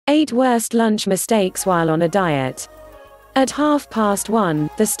8 Worst lunch mistakes while on a diet. At 1:30,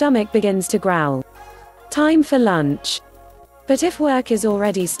 the stomach begins to growl. Time for lunch. But if work is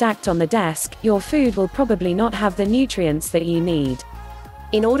already stacked on the desk, your food will probably not have the nutrients that you need.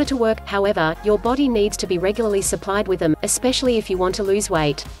 In order to work, however, your body needs to be regularly supplied with them, especially if you want to lose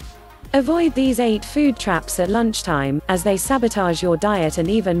weight. Avoid these 8 food traps at lunchtime, as they sabotage your diet and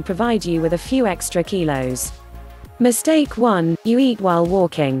even provide you with a few extra kilos. Mistake 1, you eat while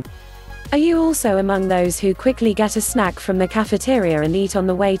walking. Are you also among those who quickly get a snack from the cafeteria and eat on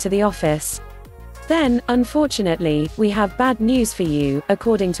the way to the office? Then, unfortunately, we have bad news for you.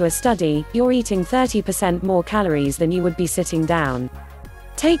 According to a study, you're eating 30% more calories than you would be sitting down.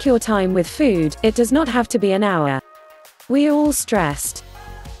 Take your time with food, it does not have to be an hour. We're all stressed.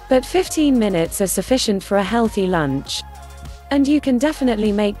 But 15 minutes are sufficient for a healthy lunch. And you can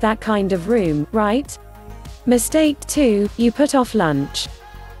definitely make that kind of room, right? Mistake 2, you put off lunch.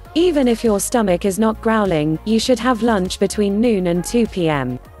 Even if your stomach is not growling, you should have lunch between noon and 2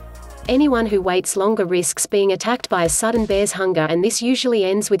 p.m. Anyone who waits longer risks being attacked by a sudden bear's hunger, and this usually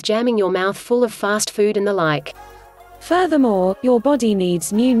ends with jamming your mouth full of fast food and the like. Furthermore, your body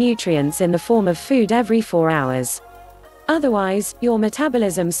needs new nutrients in the form of food every 4 hours. Otherwise, your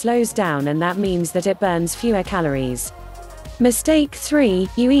metabolism slows down, and that means that it burns fewer calories. Mistake 3,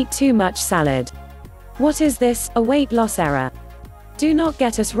 you eat too much salad. What is this? A weight loss error? Do not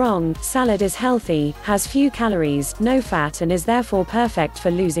get us wrong, salad is healthy, has few calories, no fat, and is therefore perfect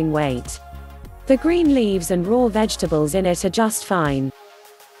for losing weight. The green leaves and raw vegetables in it are just fine.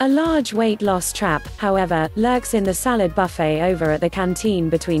 A large weight loss trap, however, lurks in the salad buffet over at the canteen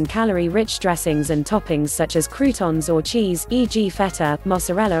between calorie-rich dressings and toppings such as croutons or cheese, e.g. feta,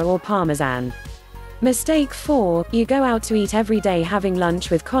 mozzarella or parmesan. Mistake 4, you go out to eat every day. Having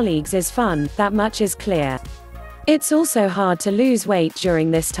lunch with colleagues is fun, that much is clear. It's also hard to lose weight during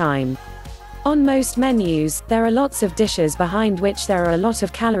this time. On most menus, there are lots of dishes behind which there are a lot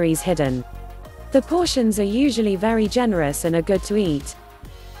of calories hidden. The portions are usually very generous and are good to eat.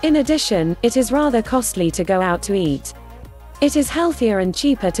 In addition, it is rather costly to go out to eat. It is healthier and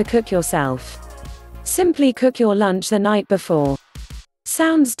cheaper to cook yourself. Simply cook your lunch the night before.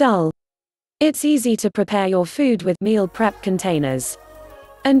 Sounds dull? It's easy to prepare your food with meal prep containers.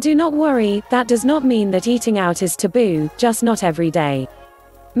 And do not worry, that does not mean that eating out is taboo, just not every day.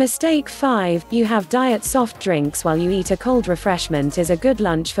 Mistake 5, you have diet soft drinks while you eat. A cold refreshment is a good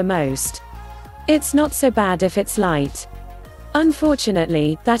lunch for most. It's not so bad if it's light.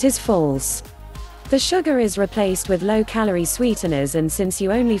 Unfortunately, that is false. The sugar is replaced with low-calorie sweeteners, and since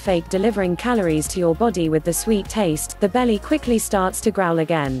you only fake delivering calories to your body with the sweet taste, the belly quickly starts to growl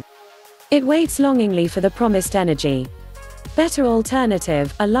again. It waits longingly for the promised energy. Better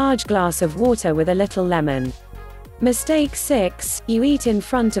alternative, a large glass of water with a little lemon. Mistake 6, you eat in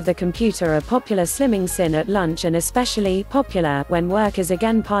front of the computer. A popular slimming sin at lunch, and especially popular when work is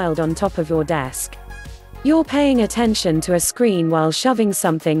again piled on top of your desk. You're paying attention to a screen while shoving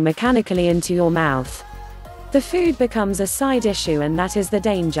something mechanically into your mouth. The food becomes a side issue, and that is the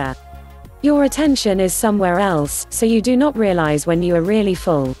danger. Your attention is somewhere else, so you do not realize when you are really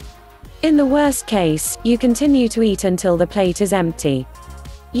full. In the worst case, you continue to eat until the plate is empty.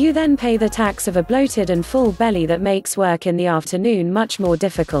 You then pay the tax of a bloated and full belly that makes work in the afternoon much more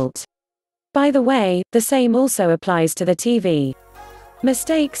difficult. By the way, the same also applies to the TV.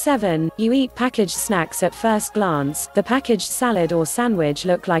 Mistake 7, you eat packaged snacks. At first glance, the packaged salad or sandwich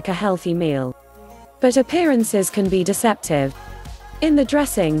look like a healthy meal. But appearances can be deceptive. In the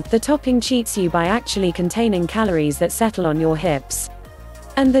dressing, the topping cheats you by actually containing calories that settle on your hips.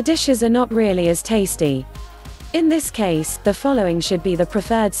 And the dishes are not really as tasty. In this case, the following should be the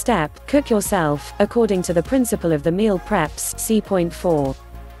preferred step: cook yourself, according to the principle of the meal preps, see point 4.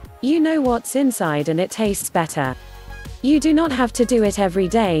 You know what's inside and it tastes better. You do not have to do it every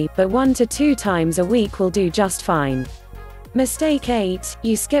day, but 1 to 2 times a week will do just fine. Mistake 8,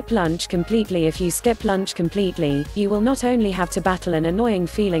 you skip lunch completely. If you skip lunch completely, you will not only have to battle an annoying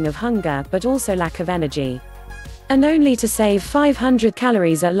feeling of hunger, but also lack of energy. And only to save 500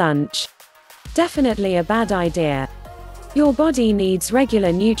 calories at lunch. Definitely a bad idea. Your body needs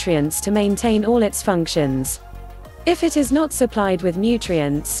regular nutrients to maintain all its functions. If it is not supplied with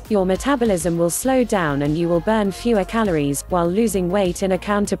nutrients, your metabolism will slow down and you will burn fewer calories, while losing weight in a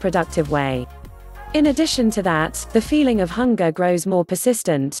counterproductive way. In addition to that, the feeling of hunger grows more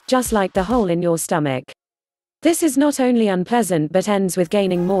persistent, just like the hole in your stomach. This is not only unpleasant but ends with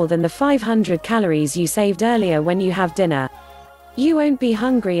gaining more than the 500 calories you saved earlier when you have dinner. You won't be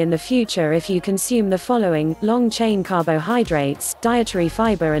hungry in the future if you consume the following: long-chain carbohydrates, dietary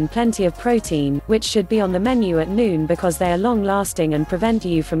fiber and plenty of protein, which should be on the menu at noon because they are long-lasting and prevent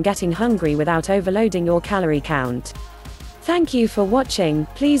you from getting hungry without overloading your calorie count. Thank you for watching.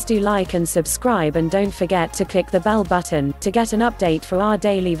 Please do like and subscribe, and don't forget to click the bell button to get an update for our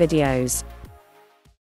daily videos.